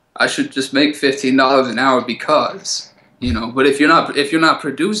I should just make $15 an hour because, you know. But if you're not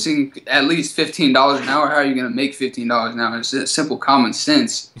producing at least $15 an hour, how are you going to make $15 an hour? It's simple common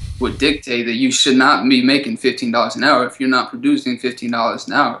sense would dictate that you should not be making $15 an hour if you're not producing $15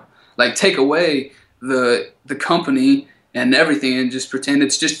 an hour. Like, take away the company and everything and just pretend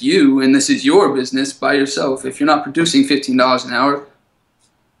it's just you and this is your business by yourself. If you're not producing $15 an hour,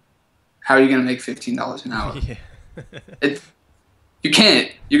 how are you going to make $15 an hour? Yeah. You can't.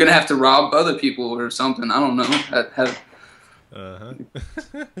 You're going to have to rob other people or something. I don't know.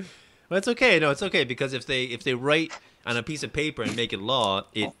 Well, it's okay. No, it's okay, because if they write on a piece of paper and make it law,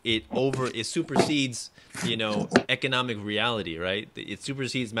 it supersedes, you know, economic reality, right? It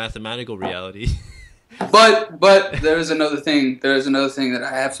supersedes mathematical reality. But there's another thing. There's another thing that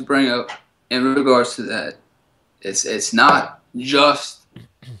I have to bring up in regards to that. It's not just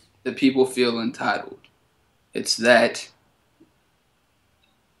that people feel entitled. It's that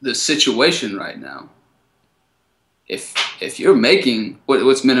the situation right now. If you're making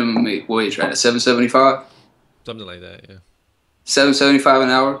what's minimum wage, right? At $7.75. Something like that, yeah. $7.75 an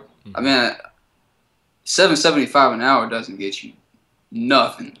hour. I mean, $7.75 an hour doesn't get you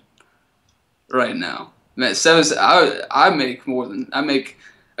nothing right now. Man, I make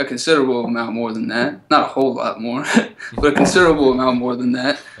a considerable amount more than that. Not a whole lot more, but a considerable amount more than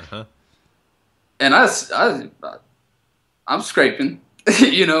that. And I'm scraping,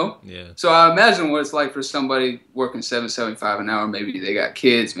 you know. Yeah. So I imagine what it's like for somebody working $7.75 an hour. Maybe they got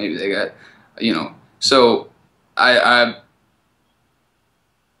kids. Maybe they got, you know. So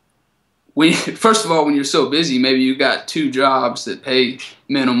first of all, when you're so busy, maybe you got 2 jobs that pay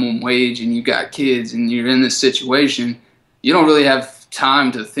minimum wage and you got kids and you're in this situation, you don't really have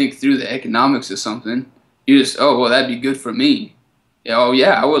time to think through the economics of something. You just, oh, well, that'd be good for me. Yeah, oh,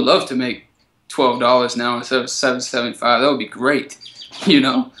 yeah, I would love to make $12 an hour instead of $7.75. That would be great, you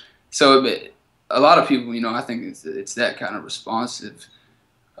know? So a lot of people, you know, I think it's that kind of responsive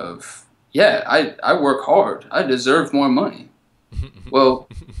of, yeah, I work hard. I deserve more money. Well,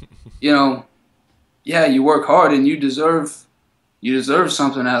 you know, yeah, you work hard and you deserve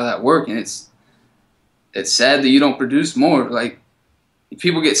something out of that work, and it's sad that you don't produce more. Like,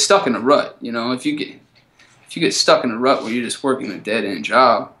 people get stuck in a rut, you know. If you get stuck in a rut where you're just working a dead end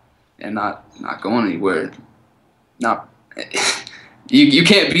job and not going anywhere, you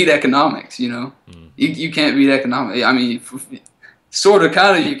can't beat economics, you know. You can't beat economics. I mean, sort of,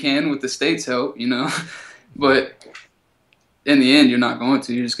 kind of, you can with the state's help, you know, but in the end, you're not going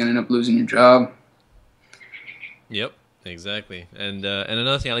to. You're just going to end up losing your job. Yep, exactly. And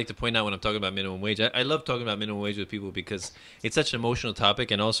another thing I like to point out when I'm talking about minimum wage, I love talking about minimum wage with people because it's such an emotional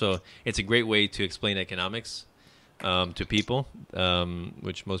topic, and also it's a great way to explain economics to people,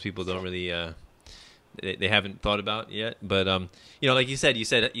 which most people don't really they haven't thought about yet. But you know, like you said,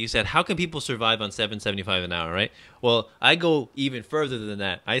 how can people survive on $7.75 an hour, right? Well, I go even further than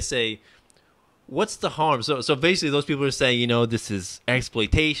that. I say, what's the harm? So basically, those people are saying, you know, this is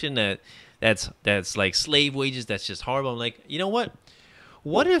exploitation. That's like slave wages. That's just horrible. I'm like, you know what?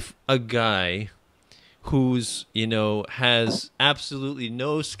 What if a guy who's, you know, has absolutely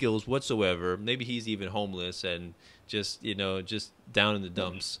no skills whatsoever, maybe he's even homeless and just, you know, just down in the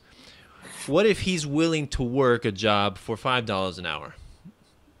dumps. What if he's willing to work a job for $5 an hour?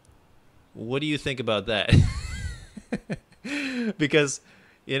 What do you think about that? Because,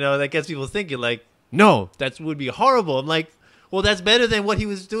 you know, that gets people thinking, like, no, that would be horrible. I'm like, well, that's better than what he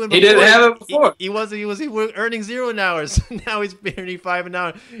was doing before. He didn't have it before. He was earning $0 an hour. So now he's earning $5 an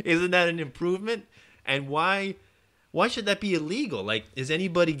hour. Isn't that an improvement? And why should that be illegal? Like, is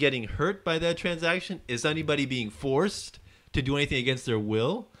anybody getting hurt by that transaction? Is anybody being forced to do anything against their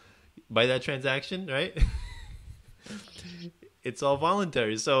will by that transaction, right? It's all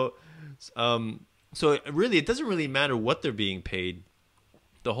voluntary. So really, it doesn't really matter what they're being paid.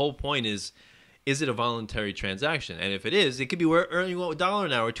 The whole point is it a voluntary transaction? And if it is, it could be earning $1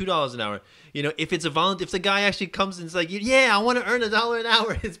 an hour, $2 an hour. You know, if it's if the guy actually comes and is like, yeah, I want to earn $1 an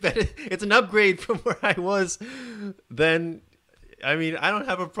hour, it's better, it's an upgrade from where I was, then, I mean, I don't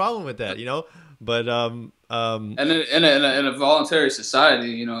have a problem with that, you know. But and in a voluntary society,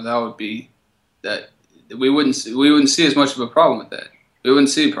 you know, that would be that we wouldn't see as much of a problem with that. We wouldn't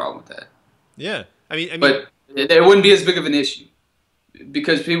see a problem with that. Yeah, I mean, but it wouldn't be as big of an issue,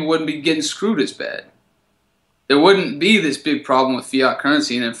 because people wouldn't be getting screwed as bad. There wouldn't be this big problem with fiat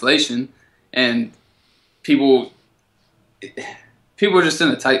currency and inflation, and people people are just in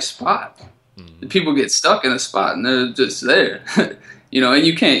a tight spot. People get stuck in a spot and they're just there, you know, and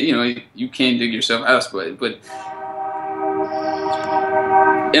you can't dig yourself out, but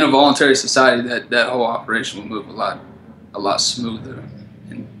in a voluntary society, that whole operation will move a lot smoother.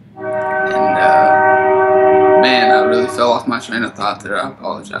 And man, I really fell off my train of thought there. I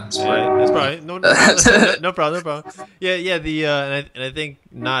apologize. That's probably no problem. Yeah. And I think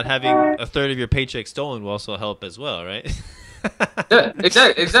not having a third of your paycheck stolen will also help as well, right? Yeah,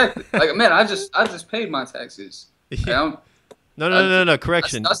 exactly. Like, man, I just paid my taxes. Yeah. No.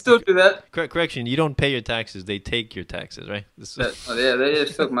 Correction. I still do that. Correction. You don't pay your taxes. They take your taxes, right? Yeah, they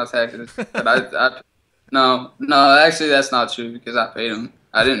just took my taxes. But no, actually, that's not true because I paid them.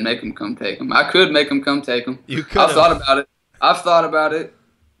 I didn't make them come take them. I could make them come take them. You could. I've thought about it.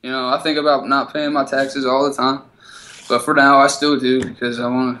 You know, I think about not paying my taxes all the time. But for now, I still do because I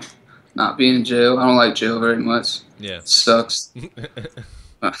want to not be in jail. I don't like jail very much. Yeah. It sucks.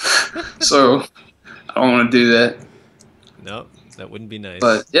 So I don't want to do that. No, that wouldn't be nice.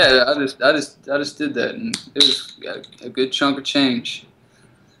 But yeah, I just did that, and it was a good chunk of change.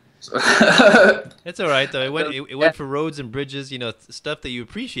 So it's all right though. It went for roads and bridges, you know, stuff that you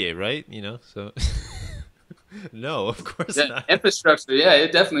appreciate, right? You know, so no, of course not. Infrastructure, yeah,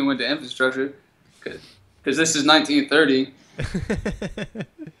 it definitely went to infrastructure, because this is 1930.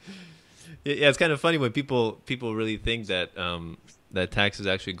 Yeah, it's kind of funny when people really think that that taxes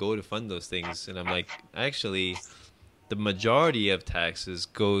actually go to fund those things, and I'm like, actually, the majority of taxes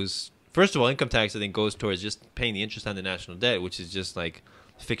goes, first of all, income tax I think goes towards just paying the interest on the national debt, which is just like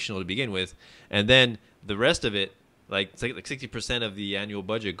fictional to begin with, and then the rest of it, like 60% of the annual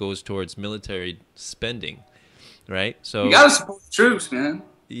budget goes towards military spending, right? So you gotta support the troops, man.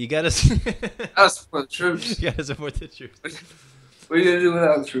 You gotta support the troops. You gotta support the troops. What are you gonna do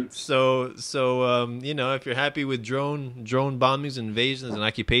without the troops? So you know, if you're happy with drone bombings, invasions, and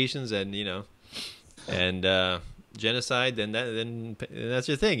occupations, and you know, and genocide, then that's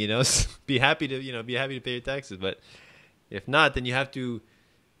your thing. You know, be happy to pay your taxes. But if not, then you have to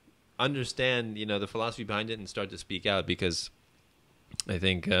understand, you know, the philosophy behind it and start to speak out, because I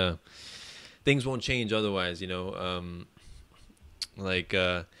think things won't change otherwise. You know, like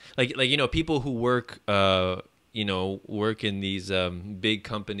you know, people who work work in these big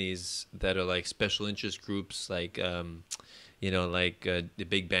companies that are like special interest groups, like the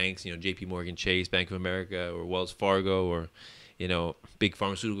big banks, you know, JP Morgan Chase, Bank of America, or Wells Fargo, or you know, big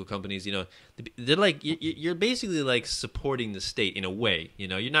pharmaceutical companies. You know, they're like, you're basically like supporting the state in a way. You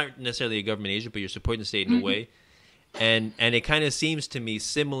know, you're not necessarily a government agent, but you're supporting the state in a way. And it kind of seems to me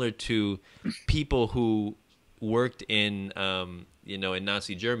similar to people who worked in in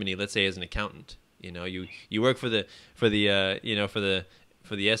Nazi Germany, let's say as an accountant. You know, you work for the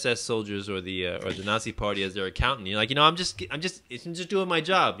SS soldiers or the Nazi party as their accountant. You're like, you know, I'm just doing my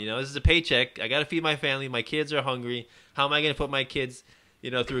job. You know, this is a paycheck. I got to feed my family. My kids are hungry. How am I going to put my kids,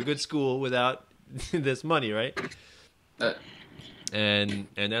 you know, through a good school without this money, right? And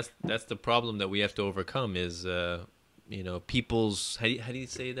that's the problem that we have to overcome is you know, people's, how do you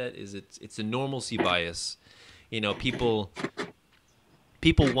say that? It's a normalcy bias. You know, people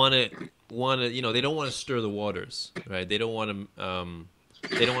want to, you know, they don't want to stir the waters, right? They don't want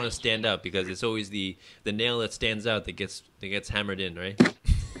to stand out, because it's always the nail that stands out that gets hammered in, right?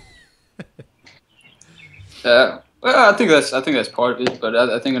 Well, I think that's part of it, but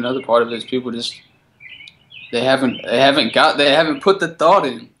I think another part of it is people just they haven't put the thought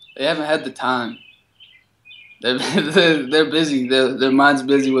in. They haven't had the time. They're busy. Their mind's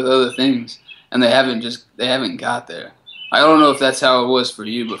busy with other things, and they haven't got there. I don't know if that's how it was for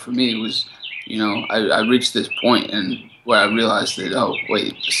you, but for me, it was, you know, I reached this point and where I realized that, oh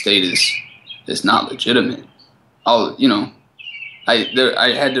wait, the state is not legitimate. You know, I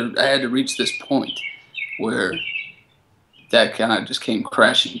had to reach this point where that kind of just came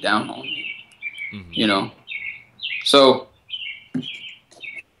crashing down on me. You know, so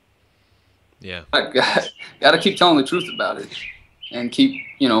yeah, I got to keep telling the truth about it, and keep,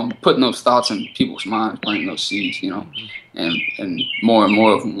 you know, putting those thoughts in people's minds, planting those seeds, you know, and more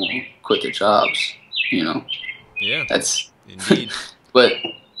of them will quit their jobs, you know. Yeah, that's indeed. But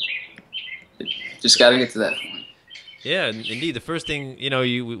just got to get to that point. Yeah, indeed. The first thing, you know,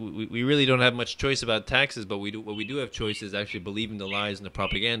 we really don't have much choice about taxes, but what we do have choice is actually believing the lies and the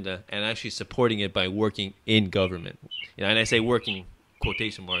propaganda, and actually supporting it by working in government. You know, and I say working,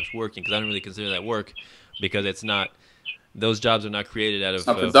 quotation marks, working, because I don't really consider that work, because it's not. Those jobs are not created out of. It's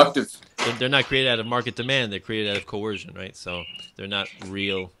not productive. They're not created out of market demand. They're created out of coercion, right? So they're not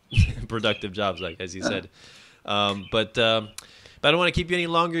real productive jobs, like as you said. But I don't want to keep you any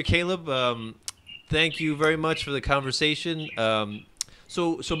longer, Caleb. thank you very much for the conversation.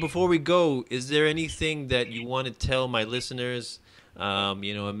 So before we go, is there anything that you want to tell my listeners? A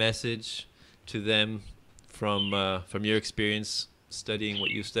message to them from your experience studying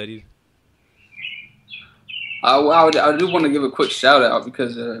what you studied. I do want to give a quick shout out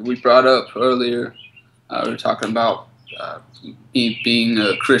because we brought up earlier. We were talking about being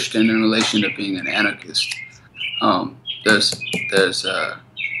a Christian in relation to being an anarchist. There's a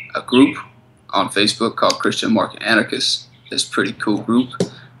group on Facebook called Christian Market Anarchists. It's a pretty cool group.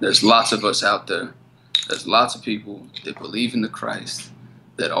 There's lots of us out there. There's lots of people that believe in the Christ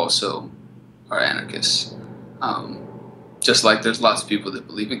that also are anarchists. Just like there's lots of people that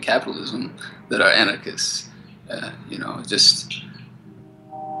believe in capitalism that are anarchists.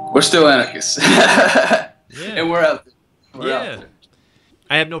 We're still anarchists. And we're out there. We're out there.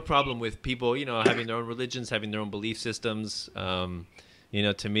 I have no problem with people, having their own religions, having their own belief systems.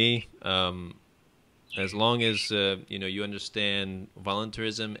 To me, as long as, you understand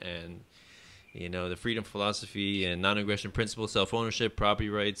voluntarism and, the freedom philosophy and non-aggression principle, self-ownership, property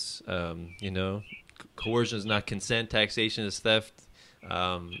rights, coercion is not consent, taxation is theft,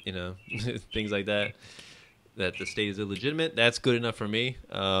 things like that the state is illegitimate, that's good enough for me.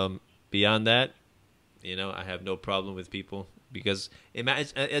 Beyond that, I have no problem with people because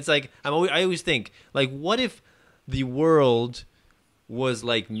it's like I always think, like, what if the world was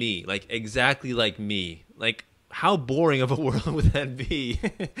like me, like exactly like me? Like, how boring of a world would that be?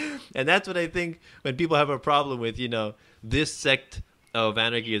 And that's what I think when people have a problem with, this sect of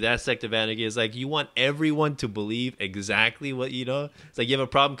anarchy or that sect of anarchy. Is like, you want everyone to believe exactly what, it's like you have a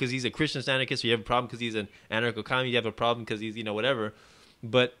problem because he's a Christian anarchist, or you have a problem because he's an anarcho-communist, you have a problem because he's, whatever.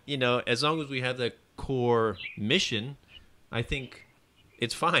 But, as long as we have the core mission, I think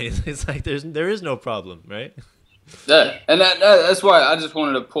it's fine. It's like there is no problem, right? Yeah, and that's why I just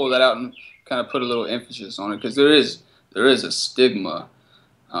wanted to pull that out and kind of put a little emphasis on it, because there is a stigma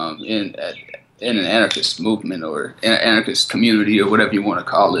in an anarchist movement or an anarchist community or whatever you want to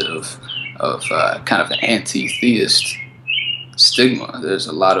call it of kind of an anti-theist stigma. There's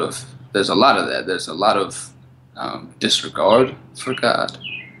a lot of that. There's a lot of disregard for God,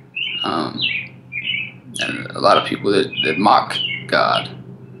 and a lot of people that mock God.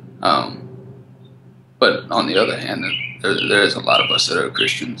 But on the other hand, there is a lot of us that are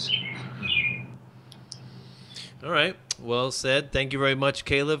Christians. All right. Well said. Thank you very much,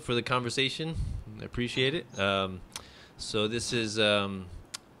 Caleb, for the conversation. I appreciate it. So this is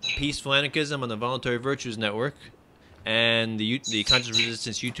Peaceful Anarchism on the Voluntary Virtues Network and the Conscious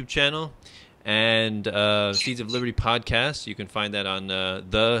Resistance YouTube channel and Seeds of Liberty podcast. You can find that on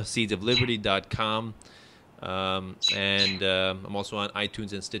theseedsofliberty.com. And I'm also on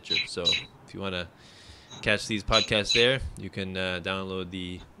iTunes and Stitcher. So if you want to catch these podcasts there, you can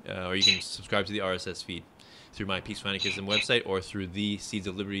download or you can subscribe to the RSS feed through my Peaceful Anarchism website or through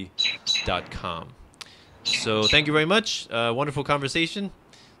theseedsofliberty.com. So thank you very much. Wonderful conversation.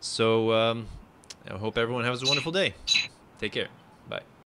 So I hope everyone has a wonderful day. Take care. Bye.